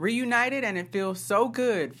Reunited and it feels so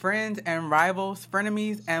good. Friends and rivals,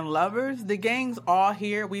 frenemies and lovers, the gang's all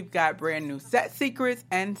here. We've got brand new set secrets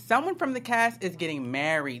and someone from the cast is getting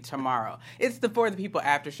married tomorrow. It's the For the People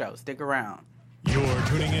After Show. Stick around. You're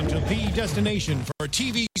tuning into the destination for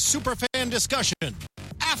TV superfan discussion,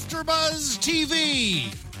 AfterBuzz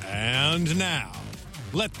TV. And now,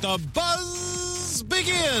 let the buzz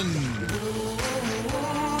begin.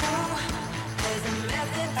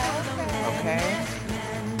 Okay.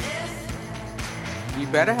 You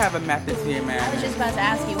better have a method here, man. I was just about to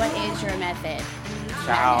ask you, what is your method?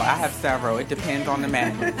 Child, I have several. It depends on the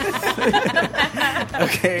method.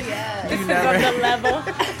 Okay. Yes. You never the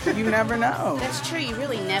level. You never know. That's true. You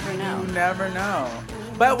really never know. You never know.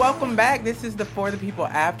 But welcome back. This is the For the People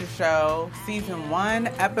After Show, Season 1,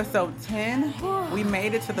 Episode 10. We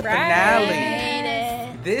made it to the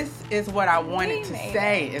finale. This is what I wanted to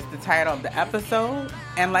say is the title of the episode.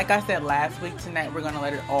 And like I said last week, tonight we're going to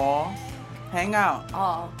let it all hang out.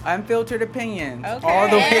 All. Unfiltered opinions. Okay. All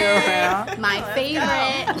the way around. My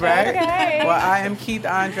favorite. Right? Okay. Well, I am Keith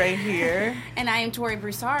Andre here. And I am Tori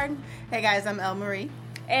Broussard. Hey guys, I'm El Marie.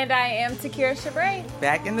 And I am Takira Shabray.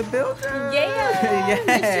 Back in the building.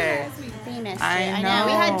 Yeah. We missed you. I know.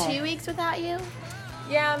 We had 2 weeks without you.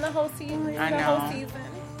 Yeah, on the whole season. I know. The whole season.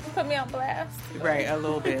 Put me on blast. Right, a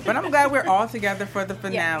little bit. But I'm glad we're all together for the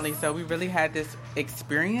finale. Yes. So we really had this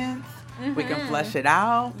experience. Mm-hmm. We can flesh it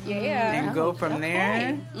out and go from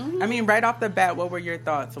there. Mm-hmm. I mean, right off the bat, what were your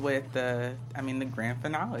thoughts with the grand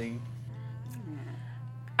finale?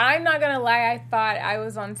 I'm not going to lie. I thought I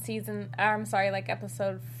was on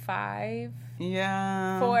episode 5.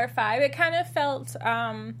 Yeah. 4 or 5. It kind of felt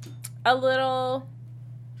a little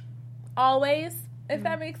always, if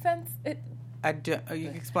that makes sense. I do. You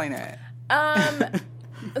can explain that.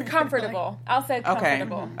 Comfortable. I'll say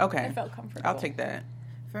comfortable. Okay. It felt comfortable. I'll take that.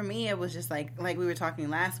 For me, it was just like we were talking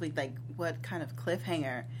last week, like what kind of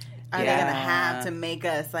cliffhanger are they going to have to make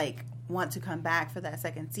us like want to come back for that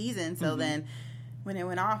second season? So then when it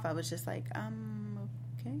went off, I was just like,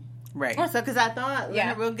 okay. Right. So because I thought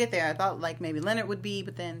Leonard will get there. I thought like maybe Leonard would be,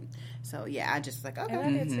 but then, so yeah, I just like, okay. I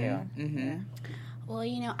did too. Mm-hmm. Yeah. Well,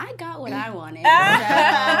 I got what I wanted.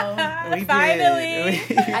 We Finally.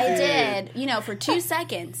 did. I did, for 2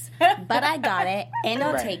 seconds. But I got it, and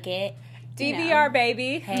I'll take it. DVR,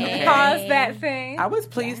 baby. Hey. Pause that thing. I was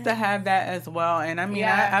pleased to have that as well. And I mean,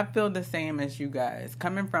 I feel the same as you guys.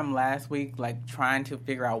 Coming from last week, like trying to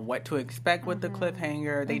figure out what to expect with the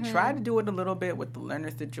cliffhanger. They tried to do it a little bit with the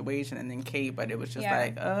Leonard situation and then Kate, but it was just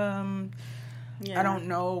I don't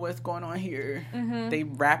know what's going on here. Mm-hmm. They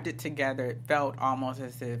wrapped it together. It felt almost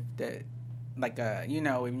as if that, like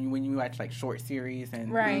when you watch like short series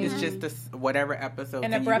and it's just this whatever episode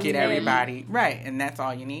and you get everybody right, and that's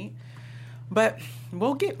all you need. But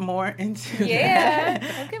we'll get more into that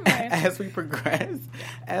as we progress.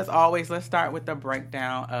 As always, let's start with the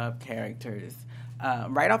breakdown of characters.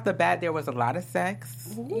 Right off the bat, there was a lot of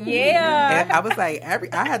sex. Yeah. And I was like,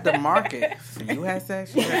 I had to mark it. So you had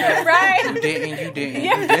sex? You had sex? Right. You didn't.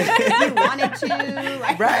 You wanted to.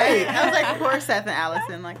 Like, right. I was like, poor Seth and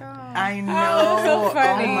Allison. Like, I know. Oh, so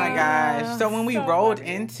funny. Oh my gosh. So when we rolled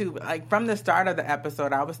into, like, from the start of the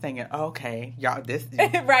episode, I was thinking, okay, y'all, this.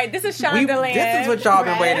 Right. This is Shondaland. This is what y'all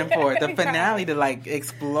been waiting for. The finale to, like,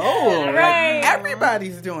 explode. Right. Like,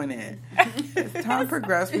 everybody's doing it. As time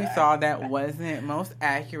progressed, we saw that wasn't most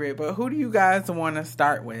accurate. But who do you guys want to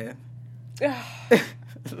start with? We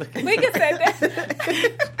can say that.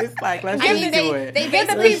 It's like, let's just do it. They give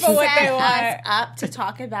the basically people what they set want. us up to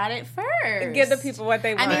talk about it first. Give the people what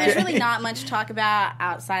they want. I mean, there's really not much to talk about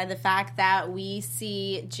outside of the fact that we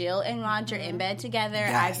see Jill and Roger in bed together.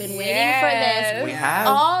 Yes. I've been waiting for this We have.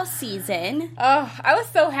 all season. Oh, I was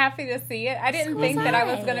so happy to see it. I didn't think that I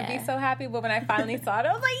was going to be Yeah. so happy, but when I finally saw it,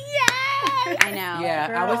 I was like, yes! I know. Yeah,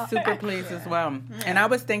 girl. I was super pleased as well. And I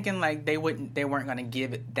was thinking like they weren't going to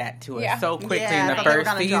give that to us so quickly in the I thought they were first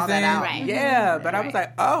gonna season. draw that out. Right. Yeah, but I was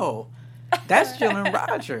like, oh, that's Jill and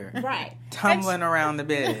Roger. Right. Tumbling around the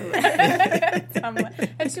bed.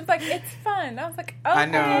 And she was like, it's fun. I was like, okay. I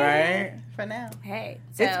know, right? For now. Hey,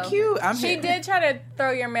 so It's cute. She did try to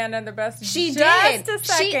throw your man under the bus. She just did. a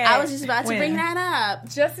second. I was just about to When? bring that up.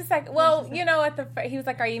 Just a second. Well, he was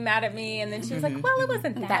like, "Are you mad at me?" And then she was like, "Well, it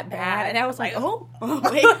wasn't that bad." And I was like,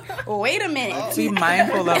 wait a minute. Be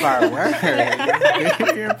mindful of our words. It's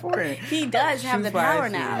very important. He does have the power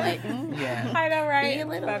now. Like, Yeah. I know, right? Be a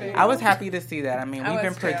little Funny. I was happy to see that. I mean, I we've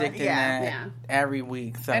been was too. predicting that every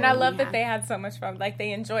week. So. And I love that they had so much fun. Like,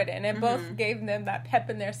 they enjoyed it. And it both gave them that pep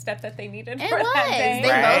in their step that they needed it for was. that day. They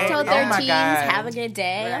Right. both told Oh their my teams, God. have a good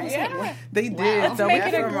day. I was like, Yeah. They did. Wow. So Make we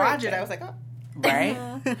it a From great Roger, day. I was like, oh. Right?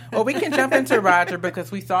 Well, we can jump into Roger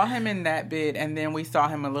because we saw him in that bit, and then we saw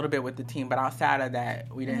him a little bit with the team. But outside of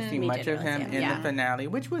that, we didn't see much of him in the finale,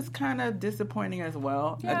 which was kind of disappointing as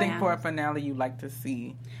well. I think for a finale, you like to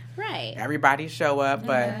see everybody show up,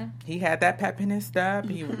 but he had that pep in his step.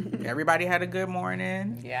 Everybody had a good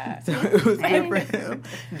morning. Yeah. So it was good for him.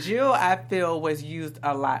 Jill, I feel, was used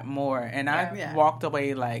a lot more, and I walked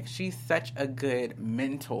away like, she's such a good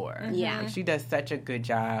mentor. Yeah. She does such a good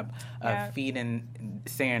job of feeding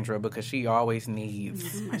Sandra because she always needs.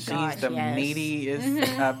 She's the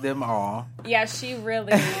neediest of them all. Yeah, she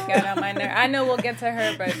really got on my nerve. I know we'll get to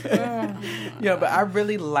her, but yeah, but I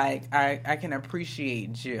really I can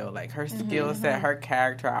appreciate Jill. Like her skill set, her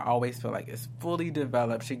character, I always feel like is fully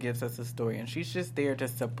developed. She gives us a story, and she's just there to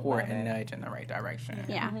support and nudge in the right direction.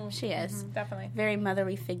 Yeah, she is definitely very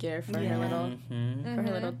motherly figure for her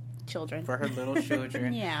little children. For her little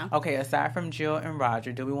children. Okay, aside from Jill and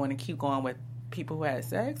Roger, do we want to keep going with people who had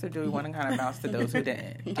sex, or do we want to kind of bounce to those who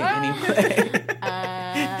didn't get any play?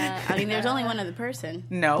 I mean, there's only one other person.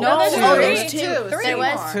 No, there's two. There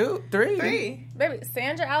was three. Baby,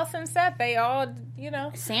 Sandra, Allison, Seth, they all,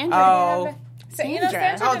 Sandra. Oh,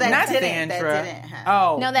 Sandra. Oh, that not didn't. Sandra. That didn't happen.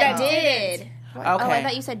 Oh, no, that did. Okay. Oh, I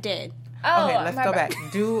thought you said did. Oh, okay, let's go back.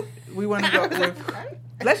 Do we want to go with?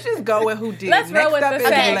 Let's just go with who did. Let's Next roll with up the is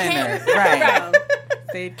same. Leonard. Right.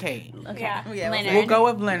 Save Kate. Okay. Yeah. Leonard. We'll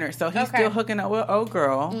go with Leonard. So he's still hooking up with old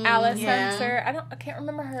girl. Alice Spencer. I can't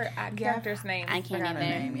remember her character's name. I can't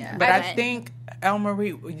either. But I think,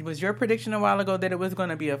 El-Marie, was your prediction a while ago that it was going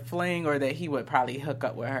to be a fling or that he would probably hook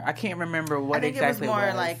up with her? I can't remember what exactly it was. More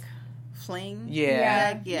was. like fling.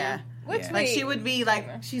 Yeah. Like she would be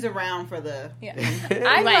like she's around for the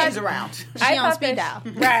she's around. She on speed dial.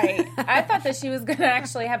 Right. I thought that she was going to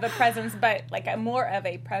actually have a presence, but like more of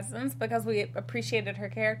a presence because we appreciated her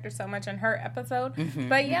character so much in her episode.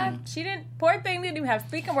 But she didn't. Poor thing didn't even have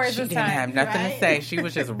speaking words this time. She didn't have nothing to say. She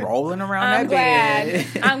was just rolling around bed.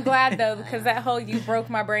 I'm glad though because that whole "you broke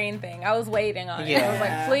my brain" thing. I was waiting on it. I was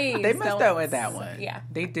like, please. They messed up with that one. Yeah,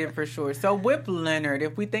 they did for sure. So with Leonard,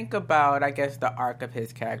 if we think about, I guess, the arc of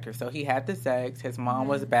his character, so he had the sex. His mom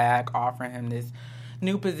was back offering him this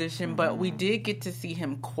new position, but we did get to see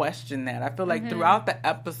him question that. I feel like throughout the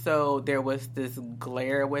episode there was this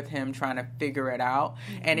glare with him trying to figure it out,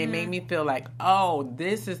 and it made me feel like, oh,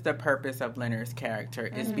 this is the purpose of Leonard's character,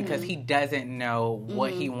 is because he doesn't know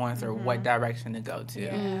what he wants or what direction to go to.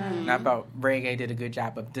 And I thought Reggae did a good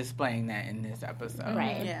job of displaying that in this episode.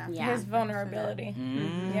 Right. Yeah. His vulnerability.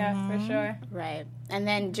 Yeah, for sure. Right. And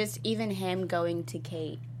then just even him going to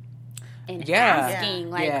Kate and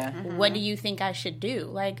asking, what do you think I should do?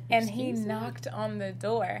 Like, and he knocked on the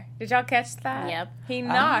door. Did y'all catch that? Yep. He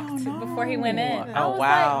knocked before he went in. Oh,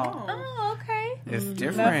 wow. Like, oh, okay. It's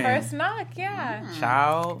different. The first knock,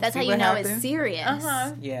 Child. That's how you know it's serious.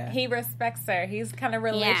 Yeah. He respects her. He's kind of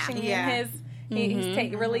releasing his...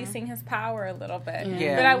 He's releasing his power a little bit.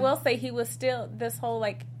 Yeah. But I will say he was still... This whole,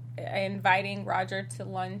 like, inviting Roger to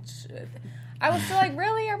lunch... I was still like,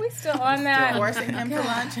 really? Are we still on that? Forcing him to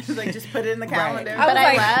lunch. Like, just put it in the calendar. But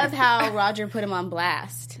I love how Roger put him on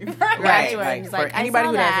blast. Right. He's like, for anybody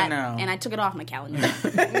who doesn't know. And I took it off my calendar.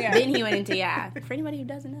 Then he went into, for anybody who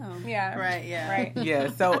doesn't know. Yeah. Right.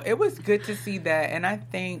 Yeah, so it was good to see that. And I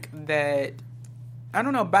think that, I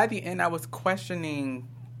don't know, by the end I was questioning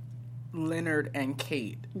Leonard and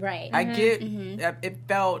Kate. Right. I get, it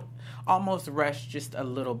felt almost rushed just a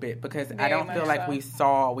little bit because I don't feel like we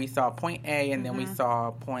saw point A and then we saw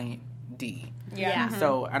point D. Yeah.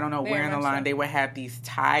 So I don't know where in the line they would have these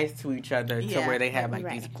ties to each other to where they have like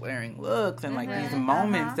these glaring looks and like these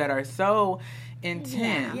moments that are so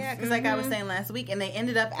intense. Yeah, because like I was saying last week, and they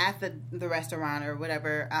ended up at the restaurant or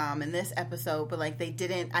whatever in this episode, but like they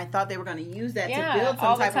didn't. I thought they were going to use that to build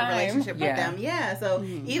some type of relationship with them. Yeah, so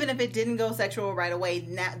even if it didn't go sexual right away,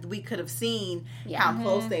 now we could have seen how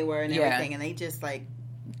close they were and everything, and they just like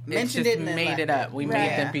mentioned it and then made it up. We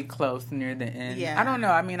made them be close near the end. Yeah. I don't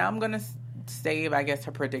know. I mean, I'm gonna save, I guess,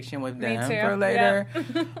 her prediction with them for later.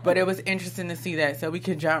 Yeah. But it was interesting to see that. So we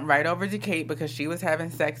could jump right over to Kate because she was having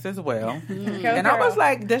sex as well. And I was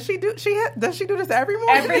like, does she do this every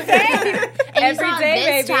morning? Every day. Every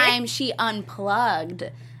day, this time she unplugged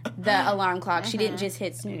the alarm clock. She didn't just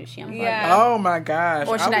hit snooze. She unplugged it. Oh my gosh.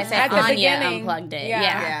 Or should I say Anya unplugged it?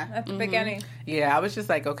 Yeah. At the beginning. Yeah, I was just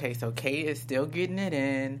like, okay, so Kate is still getting it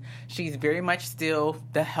in. She's very much still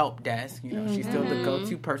the help desk. You know, she's still the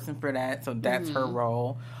go-to person for that. So that's her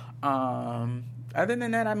role. Other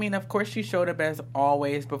than that, I mean, of course, she showed up as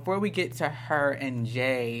always. Before we get to her and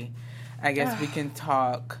Jay, I guess we can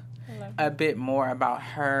talk a bit more about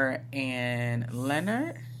her and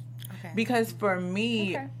Leonard. Okay. Because for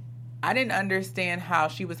me, I didn't understand how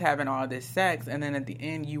she was having all this sex, and then at the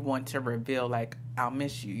end you want to reveal, like, I'll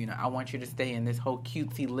miss you. You know, I want you to stay in this whole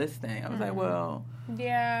cutesy list thing. I was like, well...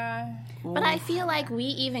 Yeah. But I feel like we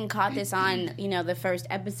even caught this on, the first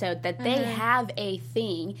episode, that they have a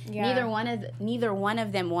thing. Yeah. Neither one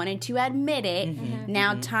of them wanted to admit it.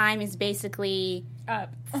 Now time is basically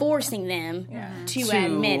forcing them to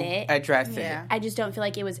admit it. Address it. I just don't feel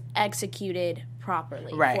like it was executed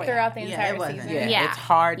properly. Right. Throughout the entire season. Yeah. It's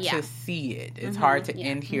hard to see it. It's hard to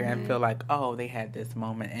end here and feel like, oh, they had this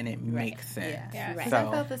moment and it makes sense. Yeah. Right. So,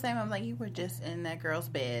 I felt the same. I'm like, you were just in that girl's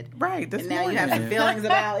bed. Right. This and now you have some feelings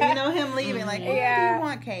about, him leaving. Like, what do you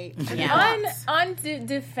want, Kate? On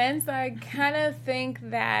defense, I kind of think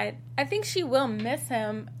that, I think she will miss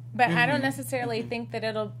him, but I don't necessarily think that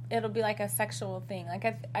it'll be like a sexual thing. Like,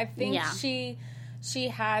 I think she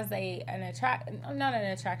has not an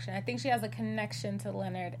attraction. I think she has a connection to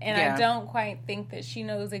Leonard, and I don't quite think that she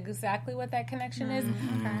knows exactly what that connection is,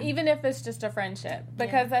 even if it's just a friendship.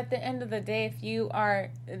 Because at the end of the day,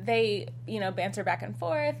 they banter back and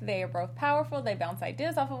forth. They are both powerful. They bounce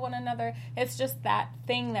ideas off of one another. It's just that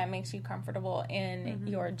thing that makes you comfortable in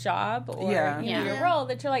your job or your role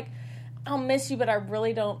that you're like, I'll miss you, but I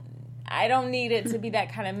really don't. I don't need it to be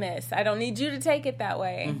that kind of miss. I don't need you to take it that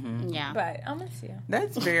way. Yeah. But I'll miss you.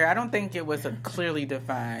 That's fair. I don't think it was clearly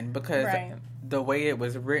defined because the way it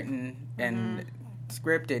was written and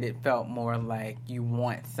scripted, it felt more like you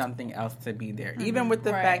want something else to be there. Even with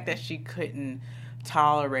the fact that she couldn't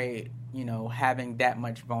tolerate, having that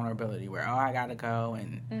much vulnerability where, I gotta go,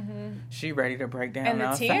 and she ready to break down. And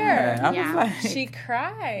the tear. I was like, she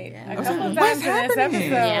cried a couple times in this episode.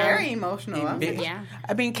 Very emotional.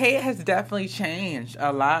 I mean, Kate has definitely changed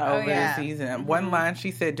a lot over the season. One line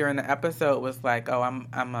she said during the episode was like, I'm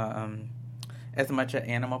a as much an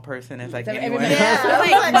animal person as like anyone else.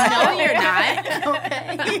 No, you're not.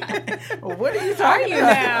 Okay. What are you talking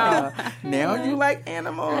about? Now you like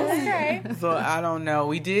animals. Okay. So I don't know.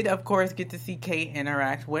 We did, of course, get to see Kate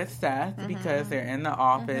interact with Seth because they're in the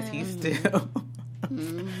office. He's still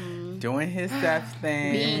doing his Seth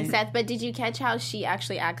thing. Being Seth. But did you catch how she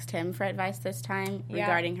actually asked him for advice this time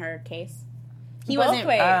regarding her case? He wasn't.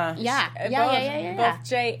 Yeah. Both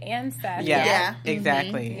Jay and Seth. Yeah,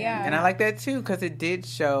 exactly. Yeah. And I like that too because it did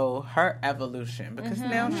show her evolution because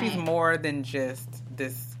now she's more than just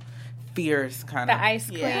this fierce kind of ice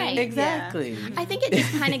queen. Right. Exactly. Yeah. I think it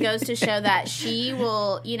just kind of goes to show that she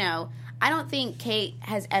will. I don't think Kate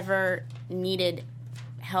has ever needed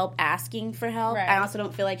help asking for help. Right. I also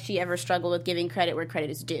don't feel like she ever struggled with giving credit where credit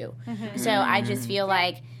is due. So I just feel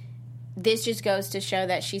like this just goes to show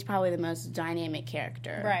that she's probably the most dynamic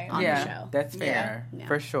character on the show. That's fair. Yeah.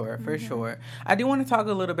 For sure. I do want to talk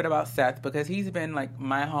a little bit about Seth because he's been like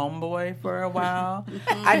my homeboy for a while.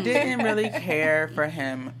 I didn't really care for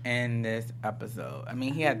him in this episode. I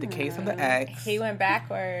mean, he had the case of the ex. He went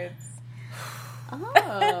backwards.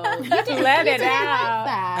 Oh, you didn't let it out.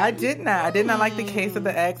 Like I did not. I did not like the case of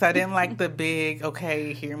the ex. I didn't like the big,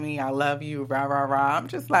 okay, hear me, I love you, rah, rah, rah. I'm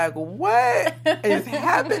just like, what is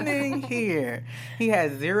happening here? He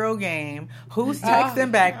has zero game. Who's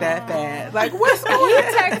texting back that fast? Like, what's going on?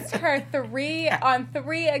 He texted her on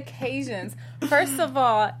three occasions. First of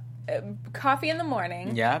all, coffee in the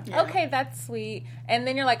morning. Yep. Okay, that's sweet. And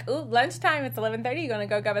then you're like, ooh, lunchtime, it's 11:30. You're going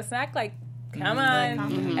to go grab a snack? Like, come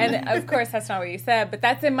on. And of course that's not what you said, but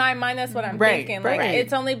that's in my mind. That's what I'm thinking. Like,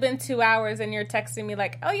 it's only been 2 hours and you're texting me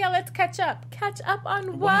like, oh yeah, let's catch up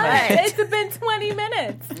on what? It's been 20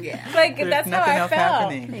 minutes. Like, there's that's how I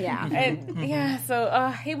felt. And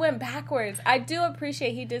so he went backwards. I do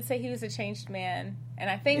appreciate he did say he was a changed man, and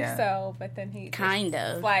I think so, but then he kind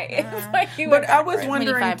of like it's like he but I was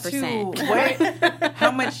wondering 25%. Too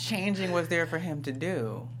how much changing was there for him to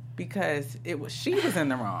do? Because she was in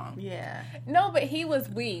the wrong. Yeah. No, but he was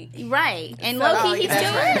weak. Right. And low-key, he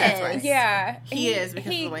still is. That's right. Yeah. He is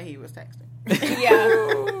because of the way he was texting.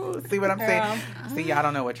 Yeah. See what I'm saying? See, y'all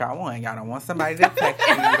don't know what y'all want. Y'all don't want somebody to text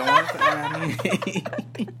you. You don't want somebody.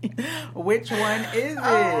 Which one is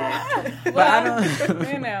it? But I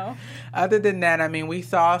don't. Other than that, I mean, we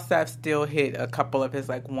saw Seth still hit a couple of his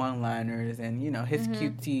like one-liners and his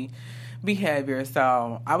cutesy behavior.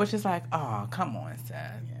 So I was just like, oh, come on,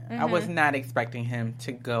 Seth. I was not expecting him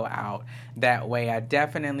to go out that way. I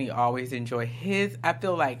definitely always enjoy I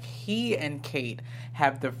feel like he and Kate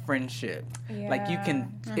have the friendship. Yeah. Like you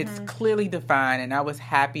can, it's clearly defined, and I was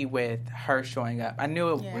happy with her showing up. I knew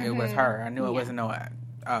it was her. I knew it wasn't no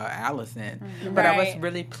Allison. But I was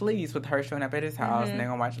really pleased with her showing up at his house and they're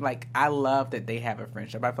gonna watch. Like, I love that they have a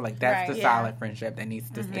friendship. I feel like that's the solid friendship that needs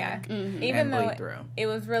to stick. Even though it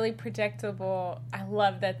was really predictable, I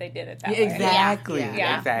love that they did it that way. Exactly.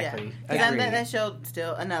 Exactly. That showed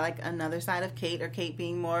still another side of Kate, or Kate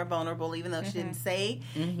being more vulnerable, even though she didn't say,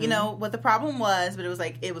 you know, what the problem was. But it was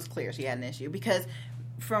like, it was clear she had an issue, because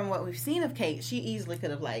from what we've seen of Kate, she easily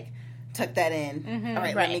could have like tucked that in. All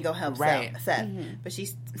right, let me go help Seth. But she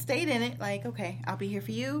stayed in it, like, okay, I'll be here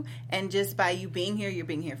for you, and just by you being here, you're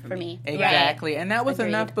being here for me. Exactly. And that was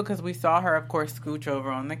enough, because we saw her, of course, scooch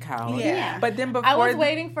over on the couch. But then before, I was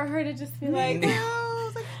waiting for her to just be like,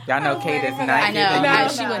 y'all know Kate is not. I know.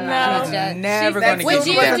 She wouldn't. She's never going to give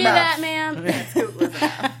you that. that. Would you do that, ma'am?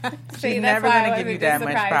 She's never going to give you that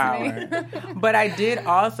much power. But I did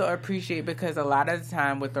also appreciate, because a lot of the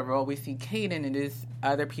time with the role we see Kate in, it is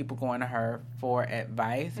other people going to her for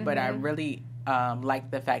advice. But I really like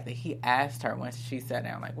the fact that he asked her once she sat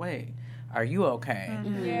down, like, wait, are you okay? You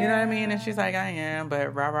know what I mean? And she's like, I am,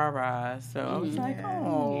 but rah, rah, rah. So I was like,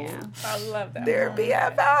 oh. I love that. They're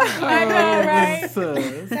BFFs. I know, right?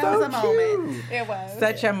 That was a moment. It was.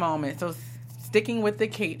 Such a moment. So sticking with the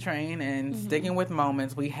Kate train and sticking with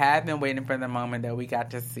moments, we have been waiting for the moment that we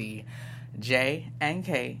got to see Jay and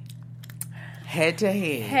Kate head to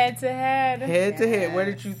head. Head to head. Head to head. What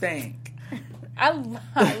did you think? I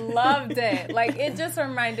loved it. Like, it just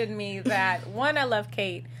reminded me that, one, I love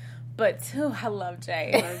Kate, but two, I love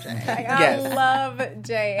Jay. I love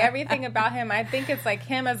Jay. Everything about him, I think it's like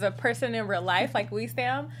him as a person in real life, like we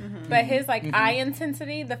Sam. But his like eye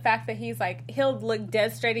intensity, the fact that he's like, he'll look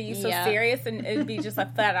dead straight at you so serious, and it'd be just a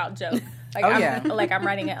flat out joke. Like, I'm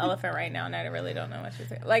riding an elephant right now, and I really don't know what she's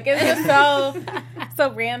saying. Like, it's just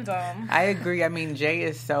so random. I agree. I mean, Jay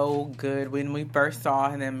is so good. When we first saw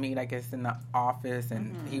him meet, I guess, in the office,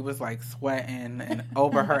 and he was, like, sweating and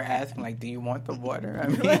over her asking, like, do you want the water? I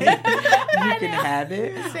mean, you can have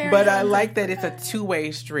it. But I like that it's a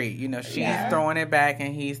two-way street. You know, she's throwing it back,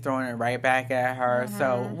 and he's throwing it right back at her.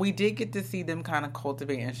 So we did get to see them kind of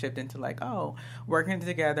cultivate and shift into, like, working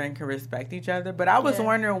together and can respect each other. But I was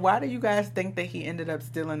wondering, why do you guys think that he ended up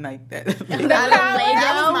stealing like that?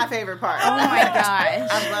 That was my favorite part. Oh my gosh.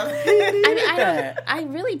 I love it. I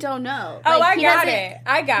really don't know. Oh, like,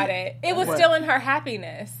 I got it. It was stealing her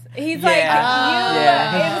happiness. He's like, it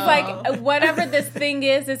was like, whatever this thing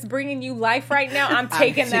is, it's bringing you life right now, I'm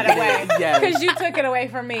taking that away. Because you took it away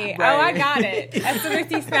from me. Right. Oh, I got it. As soon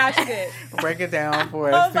as he snatched it. Break it down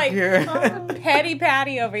for us. I was like, Petty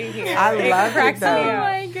Patty over here. I love it, though. Oh,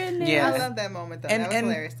 my goodness. I love that moment, though. That was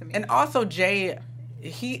hilarious to me. And also, Jay,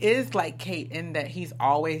 he is like Kate in that he's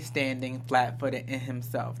always standing flat-footed in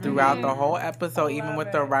himself throughout the whole episode, even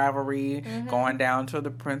with the rivalry going down to the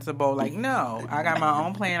principal. Like, no, I got my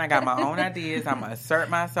own plan. I got my own ideas. I'm going to assert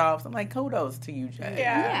myself. So I'm like, kudos to you, Jay.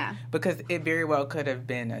 Yeah. Because it very well could have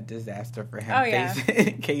been a disaster for him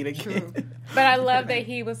facing Kate again. True. But I love that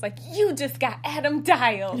he was like, you just got Adam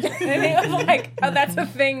dialed. And it was like, oh, that's a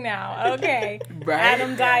thing now. Okay. Right?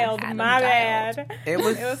 Adam dialed. My bad. It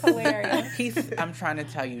was hilarious. I'm trying to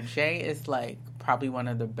tell you, Jay is like probably one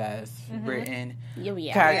of the best written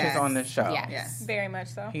characters Yes. on the show. Yes. Very much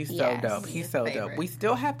so. He's so dope. He's so dope. We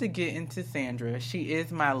still have to get into Sandra. She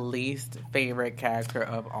is my least favorite character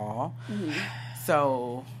of all.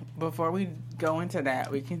 So before we go into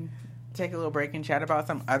that, we can take a little break and chat about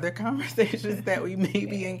some other conversations that we may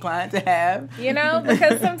be inclined to have. You know,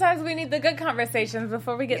 because sometimes we need the good conversations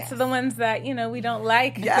before we get to the ones that, you know, we don't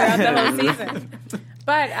like throughout the whole season.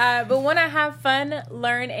 But want to have fun,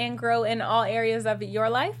 learn, and grow in all areas of your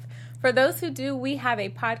life? For those who do, we have a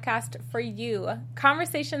podcast for you.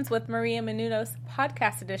 Conversations with Maria Menounos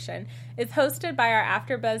Podcast Edition is hosted by our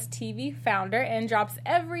AfterBuzz TV founder and drops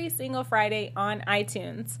every single Friday on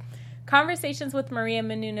iTunes. Conversations with Maria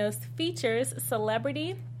Menounos features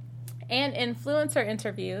celebrity and influencer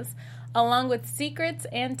interviews, along with secrets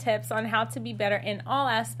and tips on how to be better in all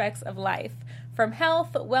aspects of life, from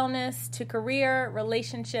health, wellness, to career,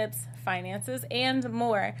 relationships, finances, and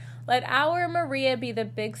more. Let our Maria be the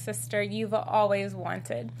big sister you've always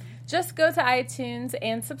wanted. Just go to iTunes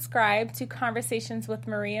and subscribe to Conversations with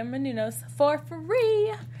Maria Menounos for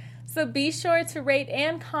free. So be sure to rate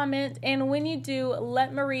and comment, and when you do,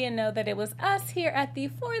 let Maria know that it was us here at the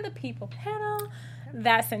For the People panel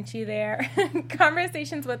that sent you there.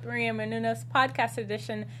 Conversations with Maria Menounos Podcast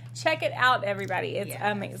Edition. Check it out, everybody. It's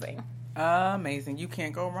amazing. Amazing. You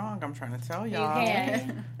can't go wrong, I'm trying to tell y'all. You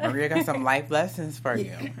can. Maria got some life lessons for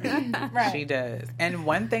you. Right. She does. And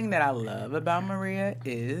one thing that I love about Maria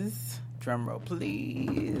is drum roll,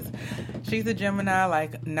 please. She's a Gemini,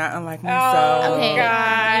 like not unlike Oh, myself. Okay.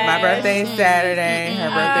 God. My birthday's Saturday. Her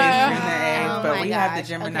birthday's June the 8th. Oh But my we have the gosh,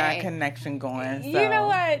 Gemini okay. connection going. So You know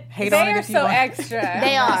what? hate They on it are if you so want. extra.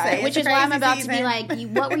 They are, It's which a is why I'm crazy about to be season.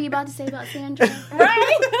 like, what were you about to say about Sandra?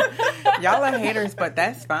 Right? Y'all are haters, but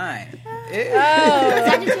that's fine. Oh.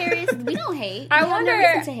 Sagittarius, we don't hate. I We have no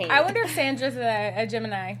reason to hate. wonder if Sandra's a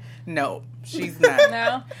Gemini. No, she's not.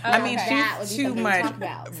 No? I mean, Okay. That would she's be too something to much. talk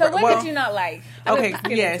about. So what well, did you not like? Okay, Let's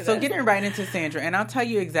get yeah, into so this. getting right into Sandra, and I'll tell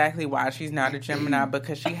you exactly why she's not a Gemini,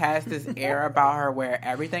 because she has this air about her where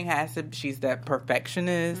everything has to, she's that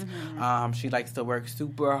perfectionist, she likes to work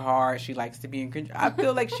super hard, she likes to be in control. I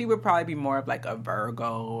feel like she would probably be more of like a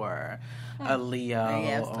Virgo or a Leo.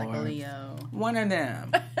 Yes, or like a Leo. One of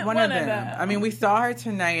them. One, One of of them. them. I mean, we saw her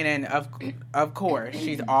tonight, and of course,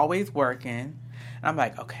 she's always working. I'm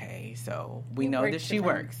like, okay, so we know that she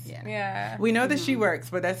works. Yeah. Yeah. We know that she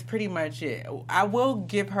works, but that's pretty much it. I will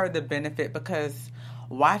give her the benefit because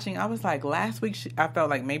watching, I was like, last week I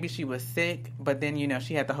felt like maybe she was sick, but then,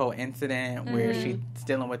 she had the whole incident where she's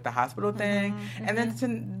dealing with the hospital thing. And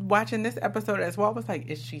then watching this episode as well, I was like,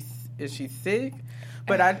 is she sick?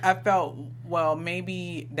 But I felt, well,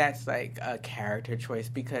 maybe that's like a character choice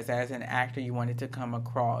because as an actor, you wanted to come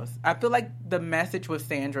across. I feel like the message with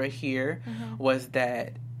Sandra here was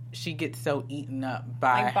that she gets so eaten up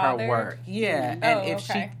by Like her bothered? work. Yeah. Oh, And if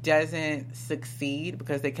okay. she doesn't succeed,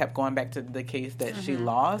 because they kept going back to the case that she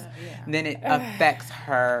lost, then it affects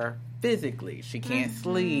her physically. She can't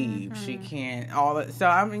sleep. She can't all that. So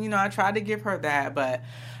I tried to give her that, but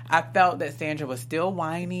I felt that Sandra was still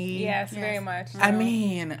whiny. Yes, very much. I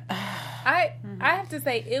mean, I have to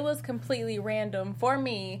say it was completely random for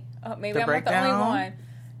me. Maybe The I'm not the only breakdown? one.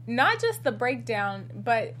 Not just the breakdown,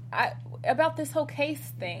 but about this whole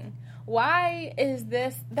case thing. Why is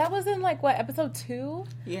this? That was in like what, episode 2?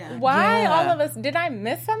 Yeah. Why Yeah. all of us? Did I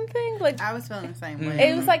miss something? Like I was feeling the same way.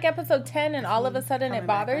 it was like episode 10, and all of a sudden it Coming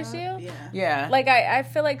back bothers up. you. Yeah. yeah. Like I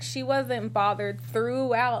feel like she wasn't bothered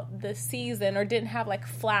throughout the season, or didn't have like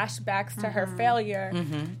flashbacks to her failure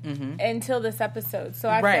until this episode. So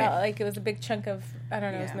I Right. felt like it was a big chunk of was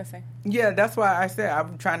Yeah. missing. Yeah, that's why I said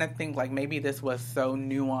I'm trying to think like maybe this was so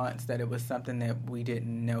nuanced that it was something that we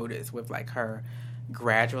didn't notice with like her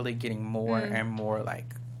gradually getting more and more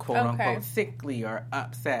like quote unquote sickly or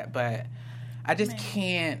upset. But I just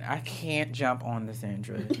can't jump on the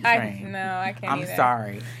Sandra train. I can't. I'm either.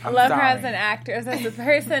 sorry. I love her sorry. as an actor, as a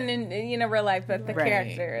person in real life, but the Right.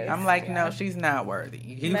 character is. I'm like, no, she's not worthy.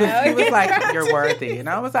 He No. was like, you're worthy. And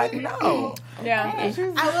I was like, no. Yeah. I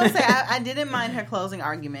will say I didn't mind her closing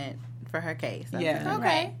argument for her case. I was Yeah. like,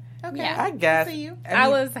 okay. Okay. Yeah. I guess. See you. I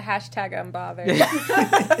was hashtag unbothered.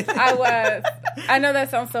 I was. I know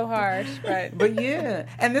that sounds so harsh, but yeah.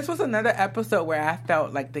 And this was another episode where I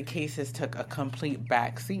felt like the cases took a complete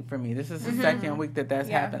back seat for me. This is the second week that's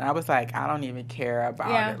happened. I was like, I don't even care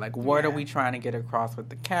about it. Like, what are we trying to get across with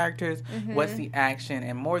the characters? What's the action?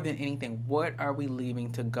 And more than anything, what are we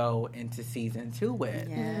leaving to go into season 2 with?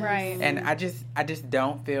 Yes. right. And I just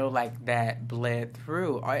don't feel like that bled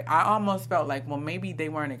through. I almost felt like, well, maybe they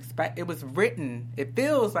weren't it was written. It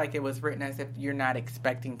feels like it was written as if you're not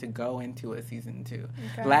expecting to go into a season 2.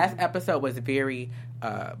 Okay. Last episode was very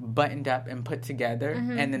buttoned up and put together,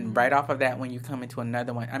 and then right off of that, when you come into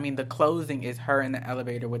another one, I mean, the closing is her in the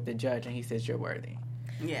elevator with the judge, and he says, "You're worthy."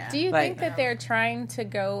 Yeah. Do you Like- think that they're trying to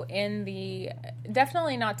go in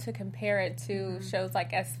definitely not to compare it to shows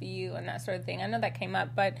like SVU and that sort of thing. I know that came up,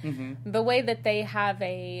 but the way that they have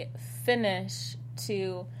a finish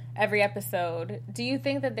to every episode, do you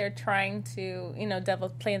think that they're trying to,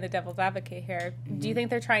 playing the devil's advocate here, do you think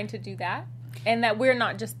they're trying to do that? And that we're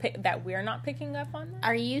not just we're not picking up on that?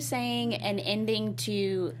 Are you saying an ending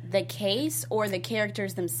to the case or the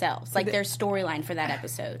characters themselves, like their storyline for that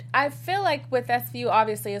episode? I feel like with SVU,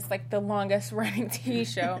 obviously, it's like the longest running TV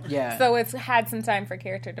show. Yeah. So it's had some time for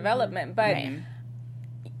character development. But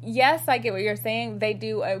yes, I get what you're saying. They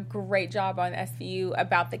do a great job on SVU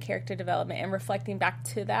about the character development and reflecting back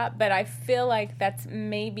to that. But I feel like that's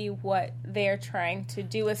maybe what they're trying to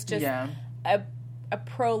do. Is just a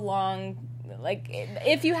prolonged, like,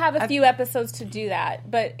 if you have a few episodes to do that,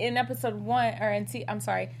 but in episode 1 or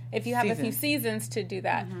if you have a few seasons to do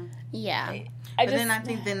that, Yeah. But then I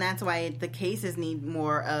think that's why the cases need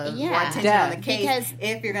more attention on the case because,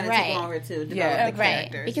 if you're going to take longer to develop the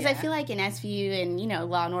characters. Because I feel like in SVU and,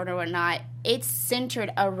 Law and Order or whatnot, it's centered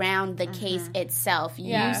around the case itself.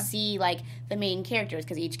 You see, like, the main characters,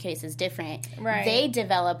 because each case is different. Right. They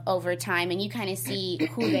develop over time, and you kind of see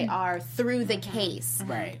who they are through the case.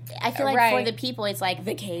 Right. I feel like for the people, it's like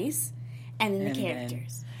the case and then the And then-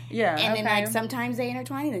 characters. Yeah. And then, like, sometimes they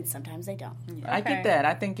intertwine and then sometimes they don't. Yeah. I get that.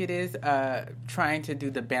 I think it is trying to do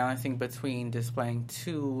the balancing between displaying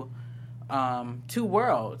two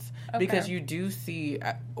worlds. Because you do see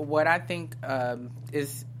what I think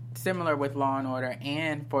is similar with Law and Order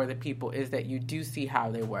and For the People is that you do see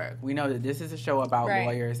how they work. We know that this is a show about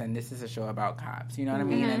lawyers and this is a show about cops, you know what I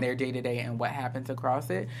mean, and their day-to-day and what happens across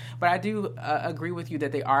it. But I do agree with you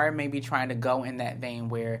that they are maybe trying to go in that vein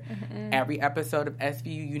where every episode of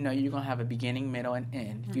SVU, you know you're going to have a beginning, middle, and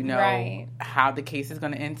end. You know how the case is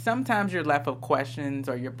going to end. Sometimes you're left with questions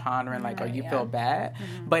or you're pondering or you feel bad,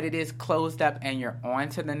 but it is closed up and you're on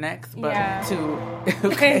to the next. But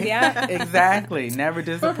exactly. Never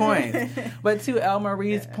disappoint. But to El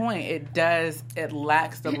Marie's point, it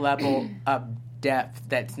lacks the level of depth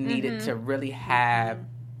that's needed to really have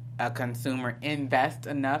a consumer invest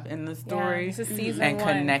enough in the story and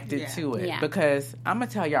connect it to it. Because I'm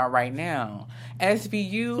gonna tell y'all right now,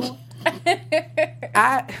 SVU,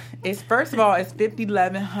 it's first of all, it's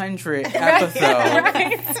 5,100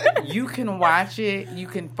 episodes. You can watch it, you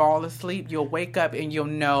can fall asleep, you'll wake up and you'll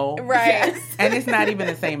know. And it's not even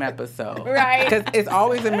the same episode. Because it's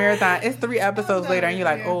always a marathon. It's 3 episodes later and you're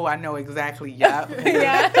like, oh, I know exactly.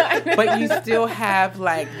 But you still have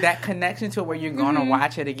like that connection to it where you're gonna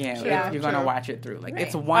watch it again. You're gonna watch it through. Like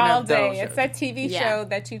it's one all of those day. It's that TV show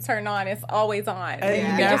that you turn on. It's always on.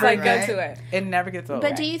 You just like go to it. It never gets old.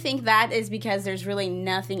 But do you think that is because there's really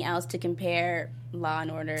nothing else to compare Law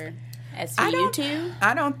and Order SVU to?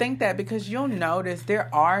 I don't think that, because you'll notice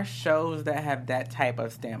there are shows that have that type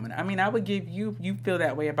of stamina. I mean, I would give you feel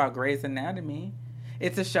that way about Grey's Anatomy.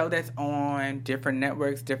 It's a show that's on different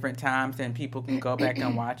networks, different times, and people can go back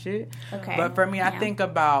and watch it. But for me, I think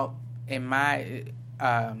about in my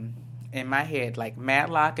head, like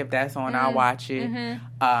Matlock, if that's on, I'll watch it.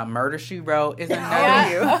 Murder, She Wrote is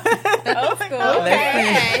another. Old school.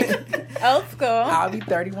 Old school. I'll be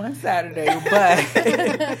 31 Saturday,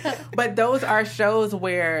 but those are shows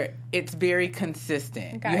where it's very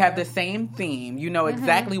consistent. You have the same theme. You know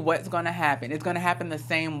exactly what's going to happen. It's going to happen the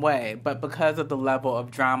same way, but because of the level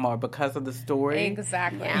of drama or because of the story,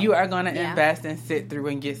 you are going to invest and sit through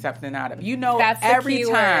and get something out of it. You know, every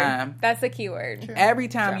time. That's the key word. Every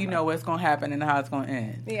time you know what's going to happen and how it's going to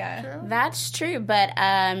end. That's true. But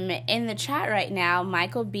in the chat right now,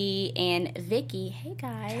 Michael B. and Vicky, hey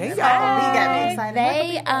guys. Hey y'all. We got me excited.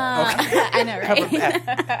 They, I know,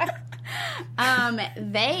 right?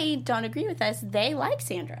 They don't agree with us. They like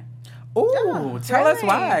Sandra. Ooh, tell us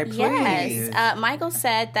why, please. Yes. Michael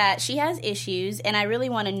said that she has issues, and I really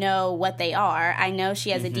want to know what they are. I know she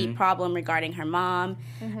has a deep problem regarding her mom.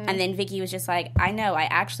 And then Vicky was just like, I know, I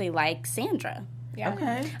actually like Sandra.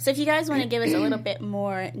 Okay. So if you guys want to give us a little bit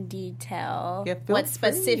more detail, what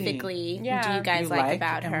specifically do you guys like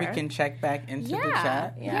about her? And we can check back into the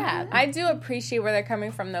chat. I do appreciate where they're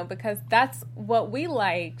coming from, though, because that's what we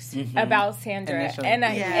liked about Sandra. Initially. And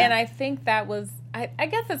I think that was, I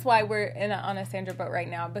guess that's why we're on a Sandra boat right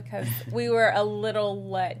now, because we were a little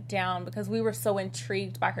let down because we were so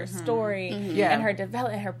intrigued by her story and her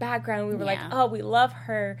development, her background. We were like, oh, we love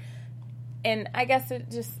her. And I guess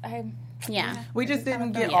it just, we just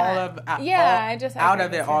didn't get all of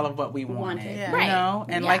all of what we wanted, you know.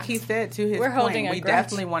 And like he said, to his point, we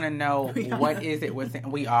definitely want to know what is it with.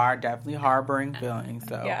 We are definitely harboring feelings,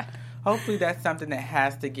 so hopefully that's something that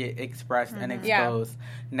has to get expressed and exposed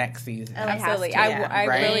next season. Absolutely, I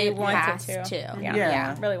really wanted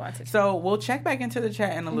to. Really wanted to. So we'll check back into the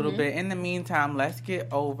chat in a little bit. In the meantime, let's get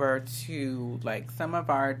over to like some of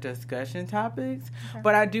our discussion topics.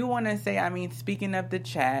 But I do want to say, I mean, speaking of the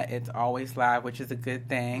chat, it's always live, which is a good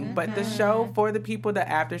thing. But the show, For the People, the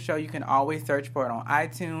After Show, you can always search for it on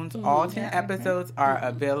iTunes. All 10 episodes are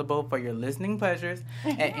available for your listening pleasures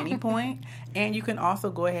at any point. And you can also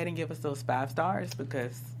go ahead and give us those 5 stars,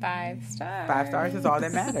 because 5 stars. 5 stars is all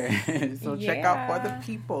that matters. So check out For the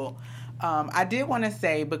People. I did want to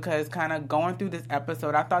say, because kind of going through this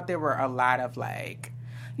episode, I thought there were a lot of like,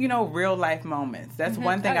 you know, real life moments. That's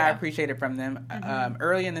one thing I appreciated from them.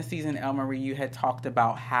 Early in the season, El Marie, you had talked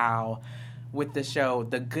about how with the show,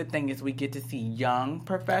 the good thing is we get to see young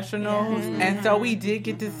professionals. And so we did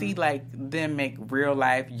get to see like them make real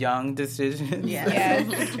life young decisions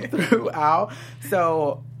throughout.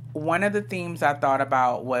 So one of the themes I thought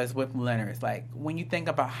about was with Leonard's, like when you think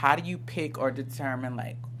about how do you pick or determine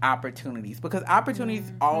like opportunities, because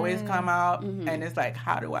opportunities always come out and it's like,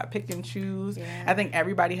 how do I pick and choose? I think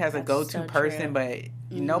everybody has a go-to person, but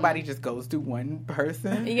nobody just goes to one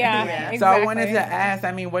person. Exactly. So I wanted to ask,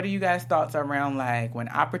 I mean, what are you guys' thoughts around like when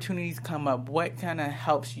opportunities come up, what kind of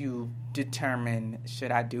helps you determine,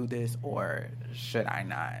 should I do this or should I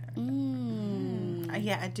not?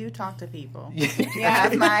 I do talk to people. Yeah.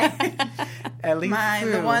 At least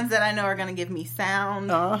the ones that I know are going to give me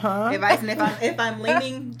sound advice. And if I'm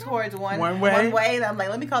leaning towards one way, I'm like,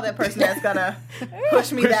 let me call that person that's going to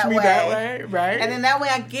push me that way. Right. And then that way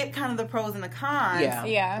I get kind of the pros and the cons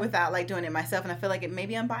without like doing it myself. And I feel like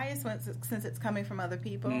maybe I'm biased since it's coming from other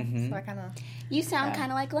people. So I kind of... You sound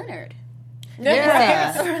kind of like Leonard.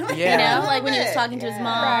 Yeah. You know, like when he was talking to his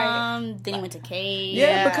mom, then he went to Kate.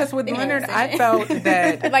 Yeah, because with Leonard, I felt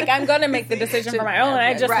that... like, I'm going to make the decision for my own, and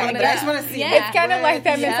I just want to see. It's kind of like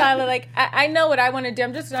that mentality, like, I know what I want to do.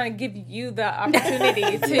 I'm just going to give you the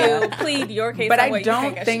opportunity to plead your case. But I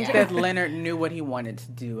don't think that Leonard knew what he wanted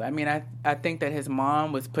to do. I mean, I think that his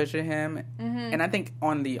mom was pushing him, and I think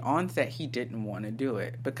on the onset, he didn't want to do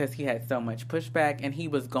it because he had so much pushback, and he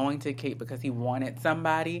was going to Kate because he wanted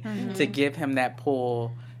somebody to give him that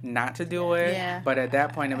pull not to do it. Yeah. But at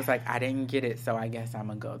that point, it was like, I didn't get it, so I guess I'm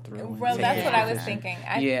going to go through. Well, that's what I was thinking.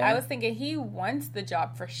 I was thinking he wants the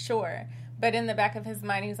job for sure. But in the back of his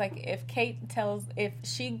mind, he was like, if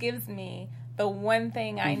she gives me the one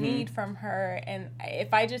thing I need from her, and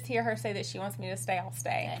if I just hear her say that she wants me to stay, I'll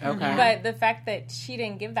stay. Okay. But the fact that she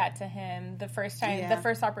didn't give that to him the first time, the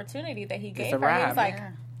first opportunity that he gave her, he was like,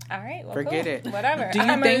 all right, well, forget cool. it. Whatever. Do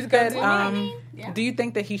you think that? Do you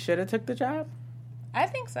think that he should have took the job? I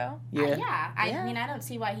think so. Yeah. I mean, I don't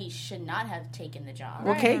see why he should not have taken the job.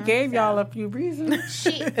 Well, Kate gave y'all a few reasons.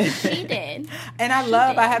 She did. And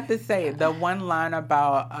I have to say, the one line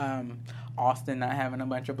about Austin not having a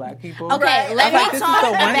bunch of black people. Okay, let me talk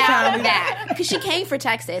about that. Because she came for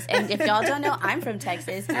Texas, and if y'all don't know, I'm from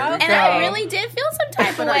Texas. And I really did feel some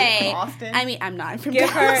type of way. Austin? I mean, I'm not from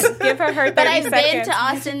Texas. Give her 30 But I've seconds. been to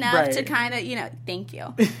Austin enough to kind of, thank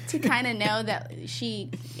you, to kind of know that she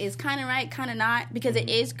is kind of right, kind of not, because it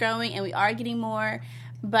is growing, and we are getting more.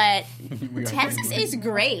 But Texas is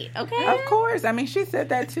great, okay? Of course. I mean, she said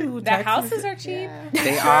that too. The houses are cheap. Yeah.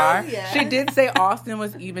 They are. Yeah. She did say Austin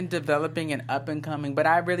was even developing and up and coming, but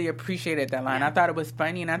I really appreciated that line. I thought it was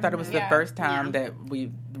funny, and I thought it was the first time that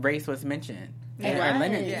race was mentioned.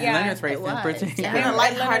 Leonard's race in particular. In a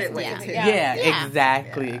lighthearted way, too.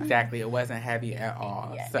 Exactly. It wasn't heavy at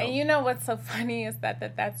all. Yeah. So. And you know what's so funny is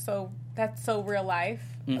that's so real life.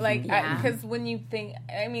 Like, because when you think,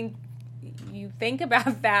 I mean, you think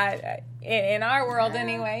about that in our world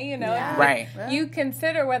anyway, right? You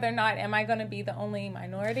consider whether or not am I going to be the only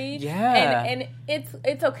minority? Yeah, and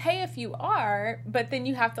it's okay if you are, but then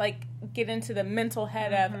you have to like get into the mental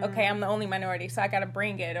head of okay, I'm the only minority, so I got to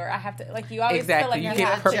bring it, or I have to like you always feel like you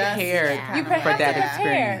get prepared for that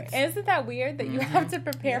experience. Isn't that weird that you have to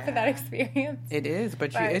prepare for that experience? It is,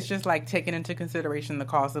 but it's just like taking into consideration the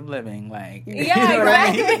cost of living, like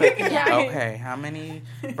exactly. Okay, how many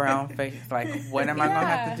brown faces? Like, what am I going to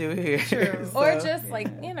have to do here? So, or just like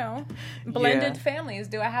blended families.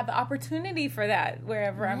 Do I have the opportunity for that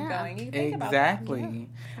wherever I'm going? You think about that.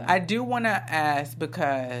 I do want to ask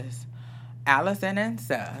because Allison and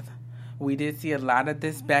Seth, we did see a lot of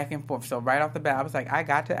this back and forth. So right off the bat, I was like, I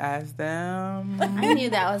got to ask them. I knew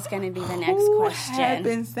that was going to be the next question.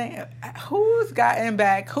 Who's getting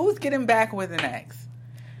back with an ex?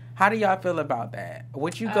 How do y'all feel about that?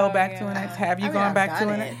 Would you go back to an ex? Have you gone back to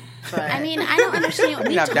an ex? But I mean, I don't understand.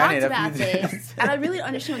 We talked about this. I don't really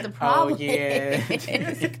understand what the problem is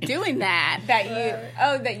doing that.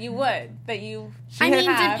 That you would.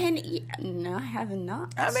 No, I have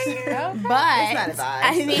not. I mean, but it's not advised.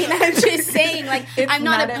 I mean, I'm just saying, like, I'm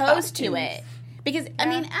not opposed to it. Because, I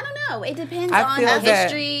mean, I don't know. It depends on the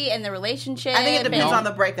history and the relationship. I think it depends on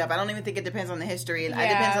the breakup. I don't even think it depends on the history.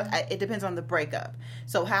 It depends on the breakup.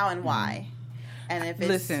 So how and why. And if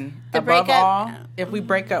it's above all, if we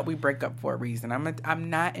break up for a reason. I'm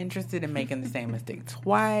not interested in making the same mistake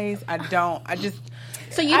twice. So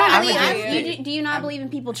you don't believe? Do you not believe in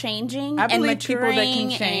people changing? I believe and people that can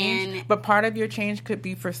change, but part of your change could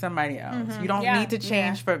be for somebody else. You don't need to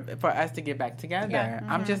change for us to get back together. Yeah.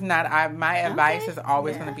 I'm just not. My advice is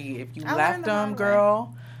always going to be: if you left them,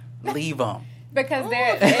 girl, leave them. Because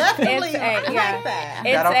That'll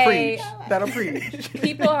preach.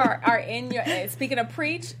 People are in your. Speaking of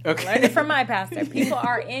preach, learn it from my pastor. People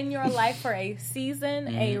are in your life for a season,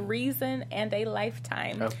 a reason, and a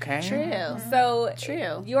lifetime. Okay, true. So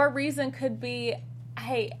true. Your reason could be,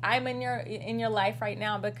 hey, I'm in your life right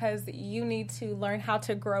now because you need to learn how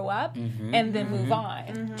to grow up and then move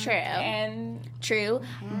on. True.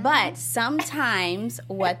 But sometimes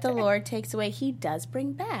what the Lord takes away, He does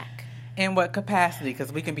bring back. In what capacity?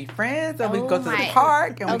 Because we can be friends, or we can go to the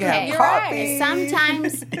park and we can have coffee. Right.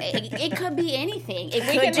 Sometimes it could be anything. It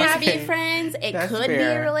could just be friends. It could be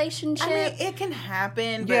a relationship. I mean, it can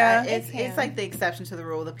happen, but it's like the exception to the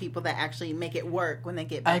rule. The people that actually make it work when they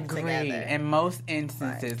get back together. In most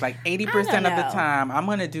instances, like 80% of the time, I'm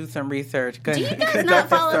going to do some research. Do you guys not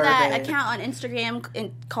follow that account on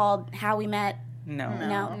Instagram called How We Met?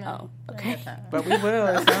 No. Oh, okay. But we will.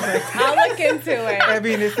 It sounds like I'll look into it. I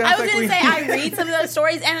mean, it sounds I was going to say, I read some of those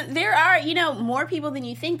stories, and there are, more people than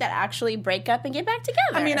you think that actually break up and get back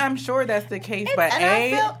together. I mean, I'm sure that's the case, but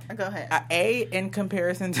go ahead. In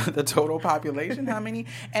comparison to the total population, how many?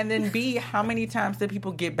 And then B, how many times do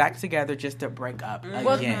people get back together just to break up again?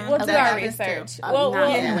 We'll do our research. We'll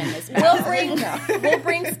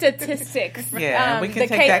bring statistics. Yeah, we can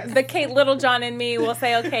take that. The Kate Littlejohn and me will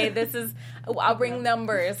say, okay, this is. I'll bring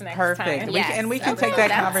numbers next time. Perfect. We can take that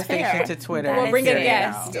conversation to Twitter. We'll bring a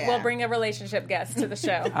guest. Yeah. We'll bring a relationship guest to the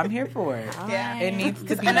show. I'm here for it. Yeah. It needs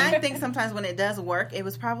to be. And I think sometimes when it does work, it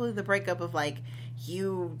was probably the breakup of like,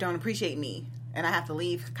 you don't appreciate me and I have to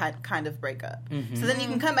leave kind of breakup. Mm-hmm. So then you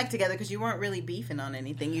can come back together because you weren't really beefing on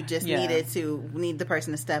anything. You just need the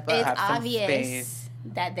person to step up. It's obvious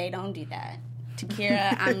that they don't do that.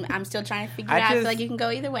 Takira, I'm still trying to figure out. I feel like you can go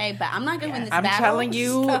either way, but I'm not going to win this battle. I'm telling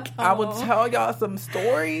you, I will tell y'all some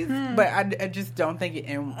stories, but I just don't think it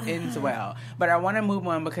ends well. But I want to move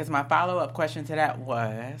on because my follow-up question to that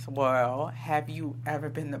was, well, have you ever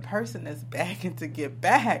been the person that's begging to get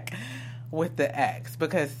back with the ex?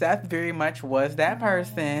 Because Seth very much was that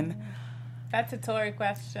person. That's a Tori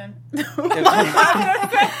question. No. You're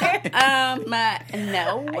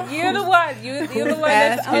the one. You're the one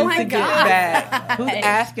that's asking to get back. Who's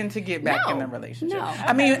asking to get back in a relationship? No.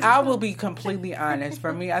 I mean, I will be completely honest.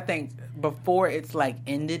 For me, I think before it's like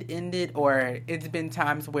ended, or it's been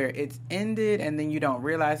times where it's ended and then you don't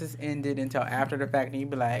realize it's ended until after the fact, and you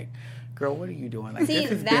be like, girl, what are you doing? Like, this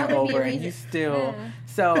has been over and you still...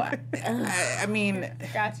 So, I mean...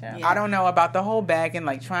 Gotcha. I don't know about the whole back and,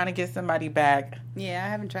 like, trying to get somebody back. Yeah, I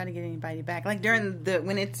haven't tried to get anybody back. Like, during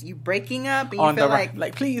when it's you breaking up and you feel like...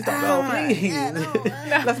 Like, please don't go, please. Yeah, no.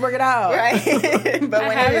 Let's work it out. Right? But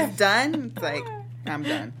when it's done, it's like, I'm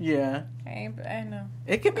done. Yeah. I know.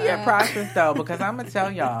 It can be a process, though, because I'm going to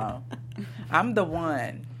tell y'all, I'm the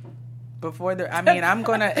one... I'm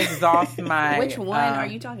going to exhaust my... Which one are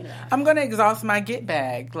you talking about? I'm going to exhaust my get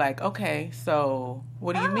bag. Like, okay, so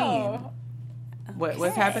what do you mean?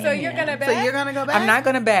 What's happening? So you're going to bag? So you're going to go back? I'm not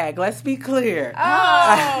going to bag. Let's be clear. Oh.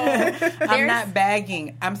 I'm not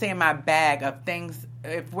bagging. I'm saying my bag of things.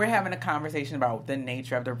 If we're having a conversation about the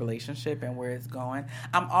nature of the relationship and where it's going,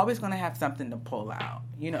 I'm always going to have something to pull out.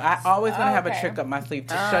 I always going to have a trick up my sleeve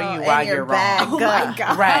to show you why you're wrong. Oh, my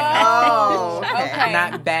God. Right. Oh, okay.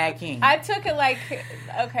 Not bagging. I took it like,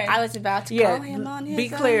 okay. I was about to call him on his Be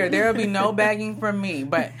clear. There will be no bagging from me,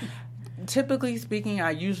 but... Typically speaking,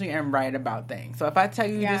 I usually am right about things. So if I tell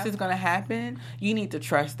you this is going to happen, you need to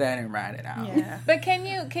trust that and ride it out. Yeah. But can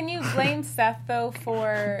you blame Seth though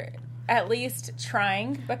for at least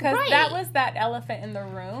trying? Because that was that elephant in the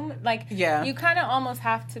room. Like, you kind of almost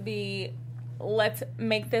have to be. Let's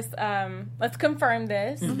make this. Let's confirm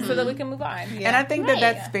this so that we can move on. Yeah. And I think that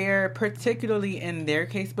that's fair, particularly in their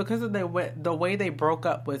case, because of the way they broke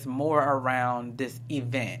up was more around this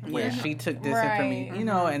event where she took this information,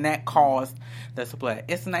 and that caused the split.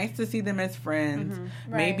 It's nice to see them as friends.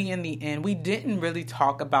 Maybe in the end, we didn't really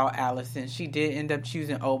talk about Allison. She did end up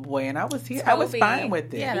choosing old boy, and I was here. I was fine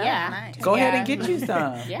with it. Yeah, nice. Go ahead and get you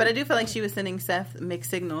some. But I do feel like she was sending Seth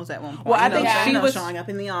mixed signals at one point. Well, I think she was showing up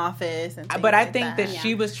in the office and. But I think that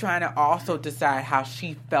she was trying to also decide how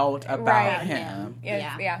she felt about him.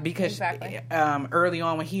 Yeah. Because early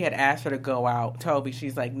on when he had asked her to go out, Toby,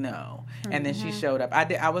 she's like, no. And then she showed up.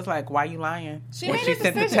 I was like, why you lying? When she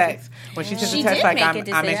sent the text. When she sent the text, like,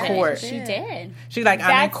 I'm in court. She did. She's like,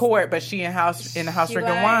 I'm in court, but she in the house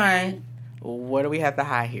drinking wine. What do we have to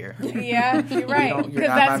hide here? Yeah, you're right. Because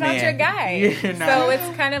that's not your guy. So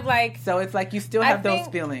it's kind of like... So it's like you still have those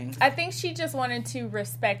feelings. I think she just wanted to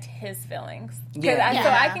respect his feelings. So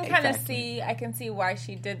I can kind of see... I can see why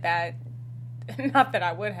she did that. Not that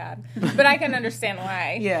I would have. But I can understand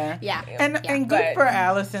why. Yeah. And good for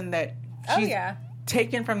Allison that she's...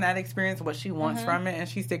 taken from that experience what she wants from it, and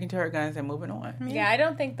she's sticking to her guns and moving on. Yeah, I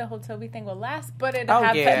don't think the whole Toby thing will last, but it'll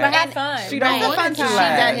have fun. She don't want it to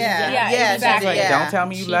last. Yeah, exactly. Like, don't tell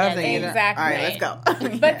me you love me. Exactly. All right, let's go.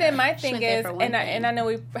 But then my thing is, and I know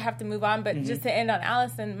we have to move on, but just to end on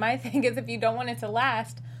Allison, my thing is if you don't want it to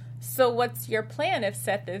last, so what's your plan if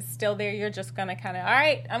Seth is still there? You're just going to kind of, all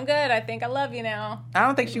right, I'm good. I think I love you now. I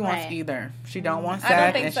don't think she wants either. She don't want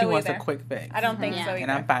Seth, and she wants a quick fix. I don't think so either.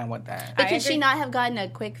 And I'm fine with that. But could she not have gotten a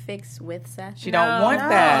quick fix with Seth? She don't want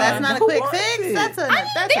that. That's not a quick fix. That's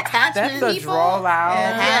attachment. That's a draw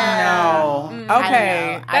out. No.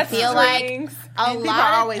 Okay. I feel like people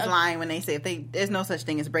are always lying when they say there's no such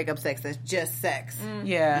thing as breakup sex. There's just sex.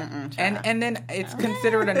 Yeah. And then it's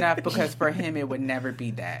considerate enough because for him it would never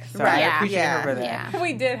be that. So I appreciate her for that. Yeah.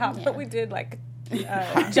 We did like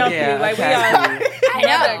jump you like we all. I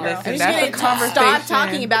know. Listen, that's a conversation. Stop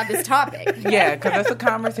talking about this topic. Yeah, because that's a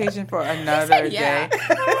conversation for another day.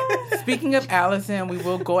 Speaking of Allison, we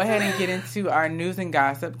will go ahead and get into our news and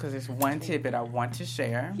gossip because there's one tidbit I want to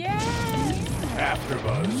share. Yeah.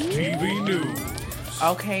 AfterBuzz TV News.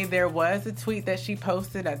 Okay, there was a tweet that she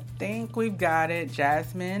posted. I think we've got it,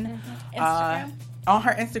 Jasmine. Instagram. On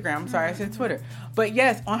her Instagram. I'm sorry, I said Twitter. But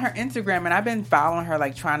yes, on her Instagram, and I've been following her,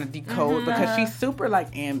 like, trying to decode because she's super,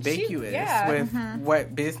 like, ambiguous with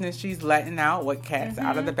what business she's letting out, what cat's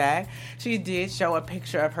out of the bag. She did show a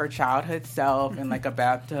picture of her childhood self in, like, a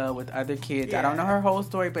bathtub with other kids. I don't know her whole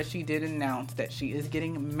story, but she did announce that she is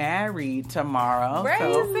getting married tomorrow.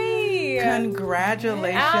 Crazy! So,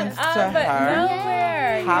 congratulations to her.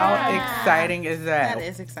 Nowhere. How exciting is that? That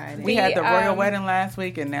is exciting. We had the royal wedding last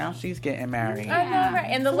week, and now she's getting married. I know, right?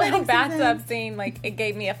 And the little bathtub scene, like, it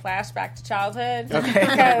gave me a flashback to childhood. Okay.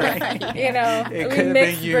 Because, you know, we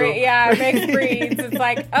mixed breeds. Yeah, mixed breeds. It's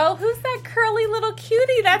like, oh, who's that curly little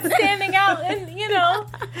cutie that's standing out and, you know,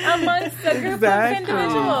 amongst a group of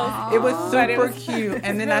individuals? It was super cute.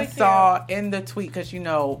 And then really I saw in the tweet, because, you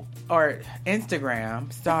know, or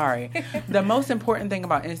Instagram, sorry. The most important thing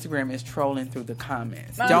about Instagram is trolling through the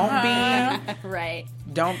comments.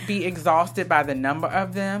 Don't be exhausted by the number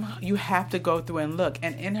of them. You have to go through and look.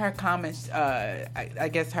 And in her comments, I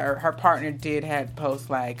guess her partner had post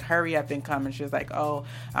like, hurry up and come. And she was like, oh,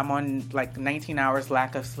 I'm on like 19 hours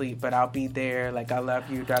lack of sleep, but I'll be there. Like, I love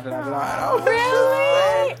you. Da, da, da, da.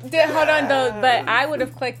 Really? Hold on, though. But I would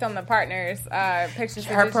have clicked on the partner's pictures.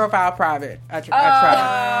 Her profile private. I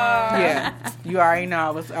tried. Yeah. You already know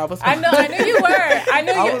I was. I knew you were. I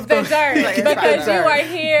knew the dirt. Because you are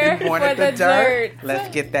here for the dirt.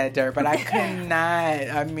 Let's get that dirt. But I could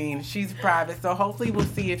not. I mean, she's private. So hopefully we'll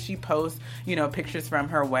see if she posts, you know, pictures from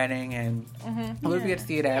her wedding and we'll be able to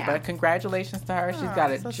see that. But congratulations to her. She's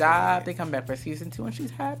got a job. They come back for season 2 and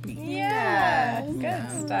she's happy. Yeah.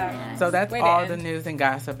 Good stuff. So that's all the news and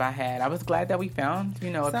gossip I had. I was glad that we found,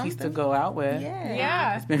 you know, a piece to go out with.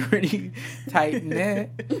 Yeah. It's been pretty tight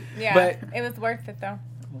knit. Yeah. But it was worth it though.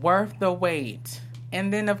 Worth the wait.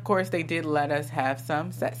 And then of course they did let us have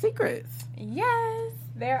some set secrets. Yes.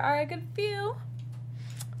 There are a good few.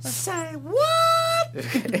 Say what?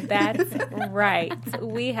 That's right.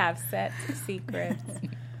 We have set secrets.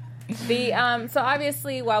 So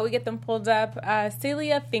obviously, while we get them pulled up,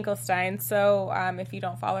 Celia Finkelstein. So if you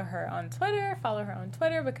don't follow her on Twitter, follow her on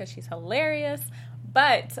Twitter because she's hilarious.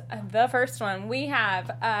 But the first one, we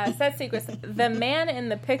have set secrets. The man in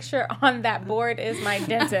the picture on that board is my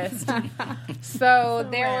dentist. So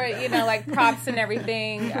there were, you know, like props and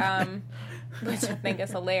everything. Which I think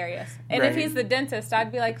is hilarious. And if he's the dentist,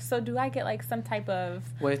 I'd be like, so do I get like some type of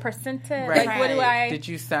percentage? Right. Like, what do I... Did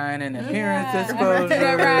you sign an appearance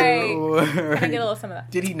disclosure? Right. Can I get a little some of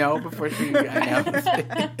that? Did he know before she announced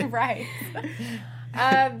it? Right.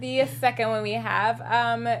 The second one we have,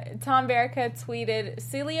 Tom Verica tweeted,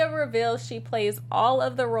 Celia reveals she plays all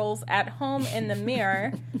of the roles at home in the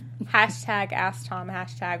mirror. Hashtag Ask Tom,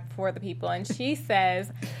 hashtag for the people. And she says,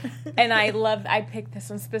 and I picked this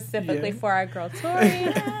one specifically for our girl Tori.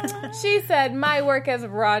 She said, my work as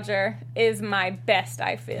Roger is my best,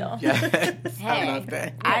 I feel. Yes, I love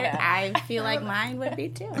that. I feel like mine would be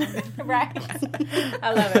too. Right.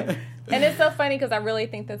 I love it. And it's so funny because I really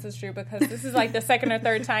think this is true because this is like the second or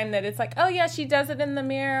third time that it's like, oh yeah, she does it in the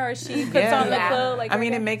mirror or she puts on the clothes. Like, I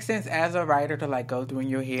mean, it makes sense as a writer to like go through in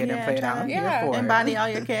your head and play it out. I'm here for embody all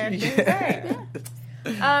your characters. Right.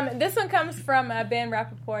 This one comes from Ben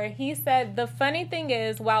Rappaport. He said, the funny thing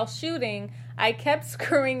is, while shooting, I kept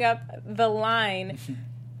screwing up the line,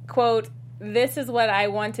 quote, this is what I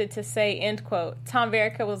wanted to say, end quote. Tom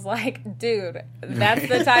Verica was like, dude, that's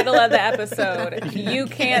the title of the episode. You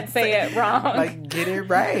can't say it wrong. Like, get it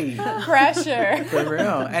right. Pressure. For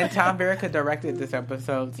real. And Tom Verica directed this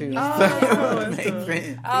episode, too. Oh, so it makes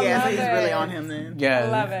sense. Yeah, so he's really on him then. Yeah. I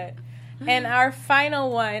love it. And our final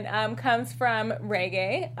one comes from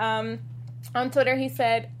Reggae. On Twitter, he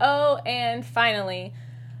said, oh, and finally,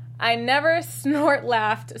 I never snort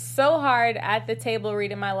laughed so hard at the table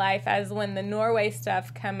read in my life as when the Norway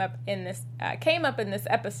stuff came up in this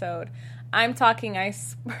episode. I'm talking, I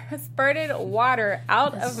spurted water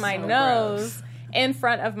out of my nose in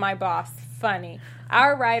front of my boss. Funny.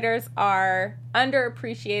 Our writers are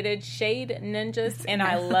underappreciated shade ninjas, and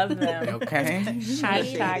I love them. Okay.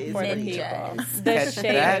 Hashtag for the people. The Catch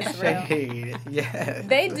shade that is real. shade. Yes.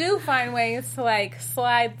 They do find ways to like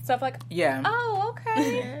slide stuff like, oh,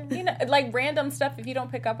 okay. You know, like random stuff if you don't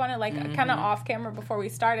pick up on it, like kind of off camera before we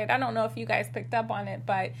started. I don't know if you guys picked up on it,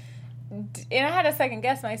 but, and I had to second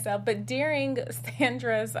guess myself, but during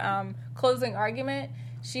Sandra's closing argument,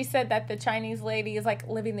 she said that the Chinese lady is like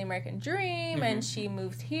living the American dream and she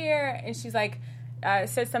moved here and she's like,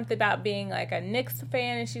 said something about being like a Knicks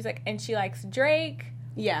fan and she's like, and she likes Drake.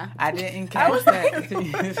 Yeah. I didn't catch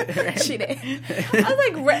that. She did.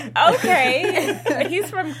 I was like, okay. He's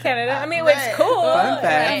from Canada. I mean, it's cool. Fun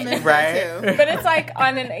fact. Right. But it's like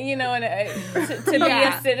on an, you know, to be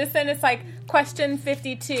a citizen, it's like question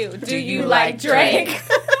 52. Do you like Drake?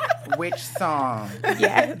 Which song?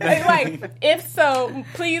 Yeah. Like, if so,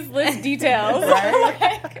 please list details.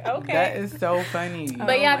 Right? Like, okay. That is so funny.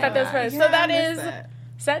 But yeah, I thought that was funny. So that is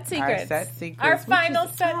Set Secrets. Our Set Secrets. Our final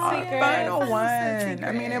Set Secret. Final one.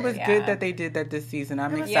 I mean, it was good that they did that this season.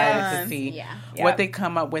 I'm excited to see what they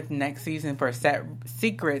come up with next season for Set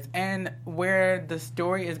Secrets and where the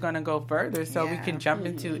story is going to go further so we can jump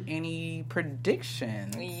into any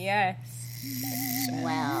predictions. Yes.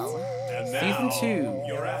 Wow. And now, Season 2.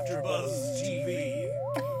 Your AfterBuzz TV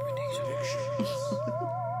predictions.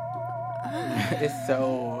 It's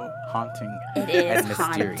so haunting. It is and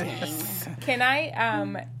mysterious.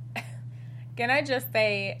 haunting. Can I just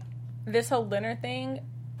say, this whole Leonard thing,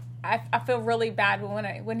 I feel really bad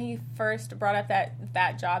when he first brought up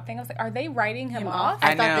that job thing. I was like, are they writing him off?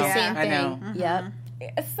 I thought the same thing. I know. Yep.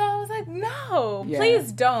 So I was like, no,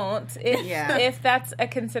 please don't. If that's a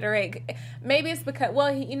consideration. Maybe it's because,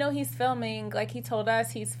 well, he's filming, like he told us,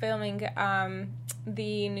 he's filming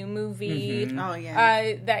the new movie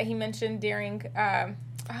that he mentioned during...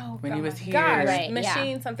 when he was here. Gosh,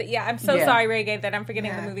 Machine something. Yeah, I'm so sorry, Ray gave that. I'm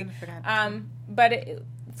forgetting the movie.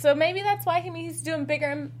 So maybe that's why he's doing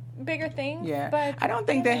bigger things. Yeah. But I don't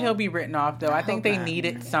think that he'll be written off, though. I think they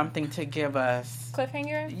needed something to give us...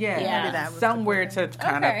 Cliffhanger? Yeah. Somewhere to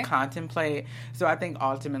kind of contemplate. So I think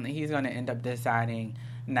ultimately he's going to end up deciding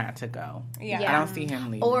not to go. Yeah. I don't see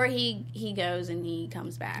him leaving. Or he goes and he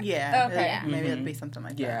comes back. Yeah. Okay. Yeah. Maybe it'll be something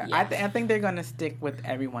like that. Yeah. I think they're going to stick with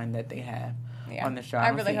everyone that they have on the show. I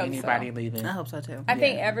don't really see hope anybody leaving. I hope so, too. I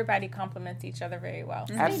think everybody complements each other very well.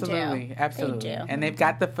 Absolutely. Absolutely. They do. And they've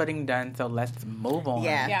got the footing done, so let's move on.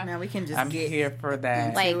 Yeah. Now we can just I'm here for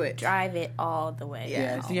that. Like, drive it all the way.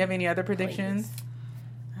 Yeah. Do you have any other predictions?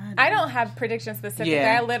 I don't have predictions specifically.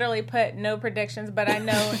 Yeah. I literally put no predictions, but I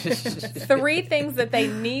know 3 things that they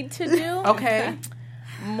need to do. Okay.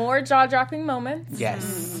 More jaw-dropping moments.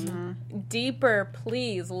 Yes. Deeper,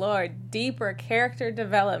 please, Lord, deeper character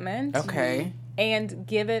development. Okay. And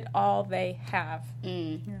give it all they have.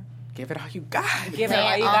 Give it all you got. Give Lay it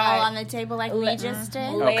all you all got. on the table like we just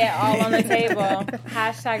did. Lay it all on the table.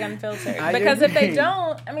 Hashtag unfiltered. Because if they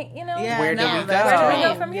don't, I mean, where do we go? Where do we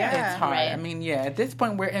go from here? It's hard. Right. I mean, at this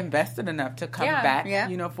point, we're invested enough to come back,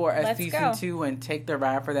 for a season 2 and take the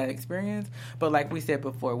ride for that experience. But like we said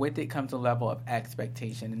before, with it comes a level of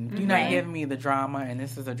expectation. And you're not giving me the drama, and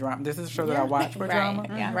this is a drama. This is a show that I watch for drama.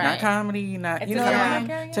 Yeah. Not comedy, not, It's you know what I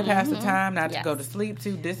mean? To pass the time, not to go to sleep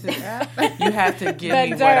to. This is, you have to give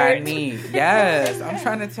me what I need. Yes, I'm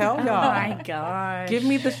trying to tell y'all. Oh my gosh. Give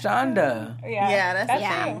me the Shonda. Yeah, that's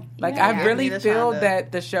the thing. Like, I really feel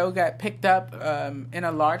that the show got picked up in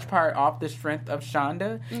a large part off the strength of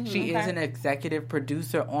Shonda. She is an executive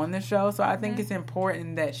producer on the show, so I think it's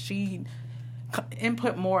important that she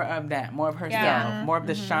input more of that, more of herself, more of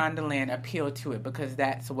the Shondaland appeal to it, because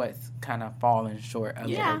that's what's kind of falling short a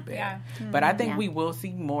little bit. Yeah. But I think we will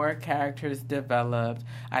see more characters developed.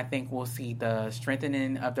 I think we'll see the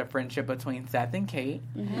strengthening of the friendship between Seth and Kate.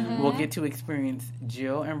 We'll get to experience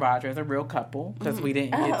Jill and Roger as a real couple, because we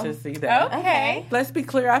didn't get to see that. Okay. Let's be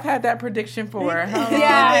clear, I've had that prediction for her.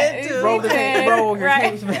 Yeah. Roll your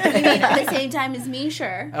tapes. You mean at the same time as me,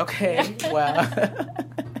 sure. Okay, well...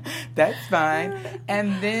 That's fine.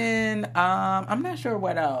 And then I'm not sure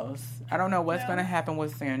what else. I don't know what's going to happen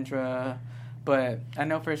with Sandra, but I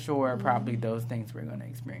know for sure probably those things we're going to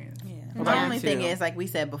experience. Yeah. The only thing is, like we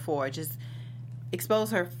said before, just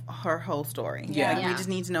expose her whole story. Yeah. We just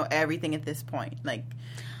need to know everything at this point. Like,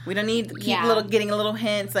 We don't need to keep getting little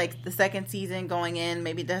hints, like the second season going in.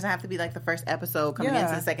 Maybe it doesn't have to be like the first episode coming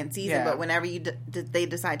into the second season, but whenever they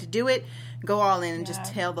decide to do it, go all in and just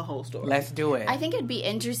tell the whole story. Let's do it. I think it'd be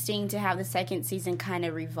interesting to have the second season kind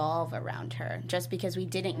of revolve around her, just because we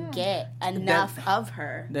didn't get enough of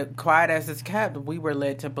her. The quiet as it's kept, we were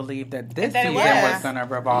led to believe that this season was going to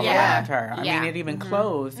revolve around her. I mean, it even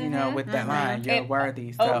closed, with that line, "You're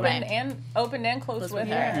worthy." So. Opened and closed with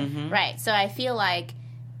her. Mm-hmm. Right. So I feel like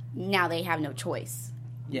now they have no choice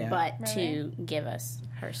but to give us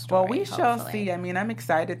her story. Well, we shall see. I mean, I'm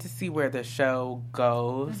excited to see where the show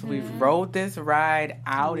goes. Mm-hmm. We've rode this ride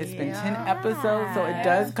out. It's been 10 episodes, so it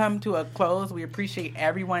does come to a close. We appreciate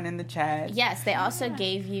everyone in the chat. Yes, they also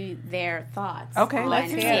gave you their thoughts on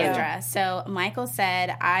Sandra. So Michael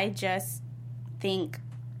said, I just think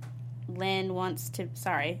Lynn wants to...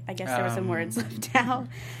 Sorry, I guess there were some words left out.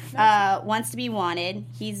 Wants to be wanted.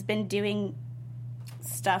 He's been doing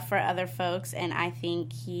stuff for other folks, and I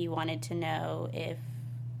think he wanted to know if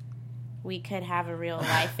we could have a real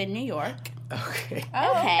life in New York. Okay.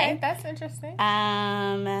 Oh, okay. That's interesting.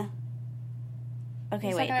 Okay,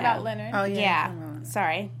 He's wait. talking about Leonard. Oh, yeah.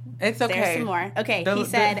 Sorry. It's okay. There's some more. Okay, he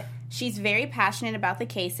said... She's very passionate about the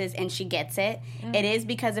cases, and she gets it. Mm-hmm. It is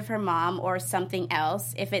because of her mom or something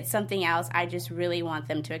else. If it's something else, I just really want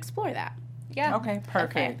them to explore that. Yeah. Okay,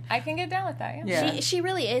 perfect. Okay. I can get down with that, yeah. She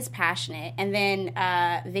really is passionate. And then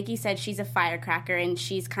Vicky said she's a firecracker, and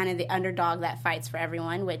she's kind of the underdog that fights for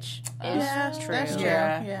everyone, which is true. That's true.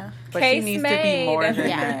 Yeah. But she needs to be more than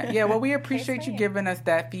that. Yeah, well, we appreciate you giving us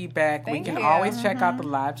that feedback. We can always check out the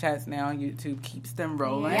live chats now on YouTube. Keeps them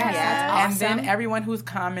rolling. Yes, that's awesome. And then everyone who's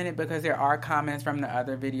commented, because there are comments from the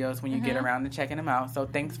other videos when you get around to checking them out. So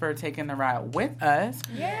thanks for taking the ride with us.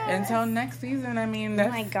 Yes. Until next season, I mean,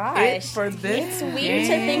 that's it for this. It's weird to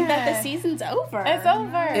think that the season's over. It's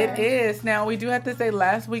over. It is. Now, we do have to say,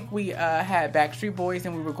 last week we had Backstreet Boys,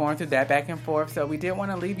 and we were going through that back and forth. So we did want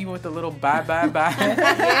to leave you with a little bye from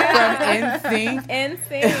NSYNC.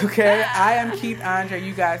 NSYNC. Okay, I am Keith Andre.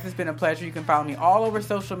 You guys, it's been a pleasure. You can follow me all over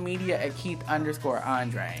social media at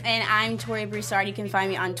Keith_Andre. And I'm Tori Broussard. You can find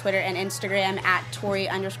me on Twitter and Instagram at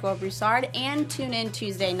Tori_Broussard. And tune in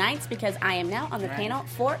Tuesday nights, because I am now on the panel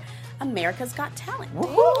for America's Got Talent.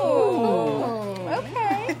 Woohoo!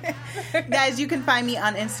 Okay. Guys, you can find me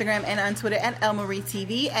on Instagram and on Twitter at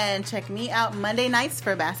ElMarieTV, and check me out Monday nights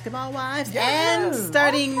for Basketball Wives. And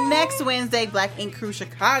starting next Wednesday, Black Ink Crew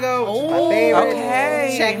Chicago. Oh, my favorite.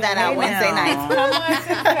 Okay. Check that out Wednesday nights. Come on,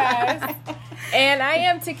 guys. And I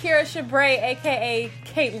am Takira Shabray, a.k.a.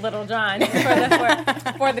 Kate Littlejohn,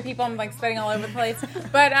 for the people. I'm like spitting all over the place.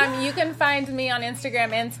 But you can find me on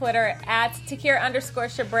Instagram and Twitter at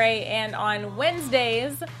Takira_Shabray. And on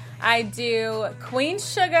Wednesdays, I do Queen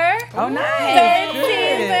Sugar. Oh, nice. Third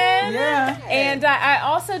season. Yeah. And I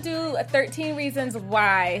also do 13 Reasons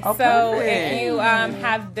Why. Oh, so perfect. if you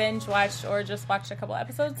have binge watched or just watched a couple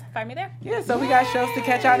episodes, find me there. Yeah, so we got shows to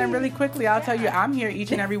catch out. And really quickly, I'll tell you, I'm here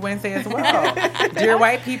each and every Wednesday as well. Dear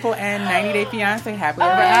White People and 90 Day Fiancé, Happily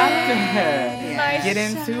Ever After. Get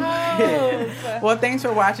into it. Well, thanks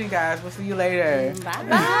for watching, guys. We'll see you later.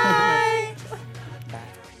 Bye.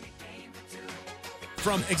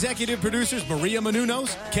 From executive producers Maria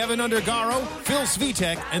Menounos, Kevin Undergaro, Phil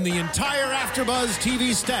Svitek, and the entire AfterBuzz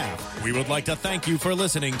TV staff, we would like to thank you for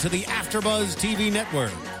listening to the AfterBuzz TV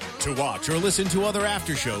network. To watch or listen to other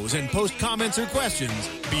after shows and post comments or questions,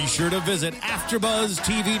 be sure to visit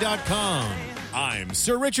AfterBuzzTV.com. I'm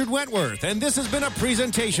Sir Richard Wentworth, and this has been a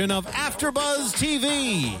presentation of AfterBuzz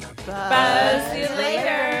TV. Buzz you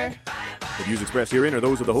later. The views expressed herein are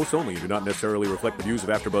those of the hosts only and do not necessarily reflect the views of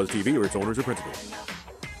AfterBuzz TV or its owners or principals.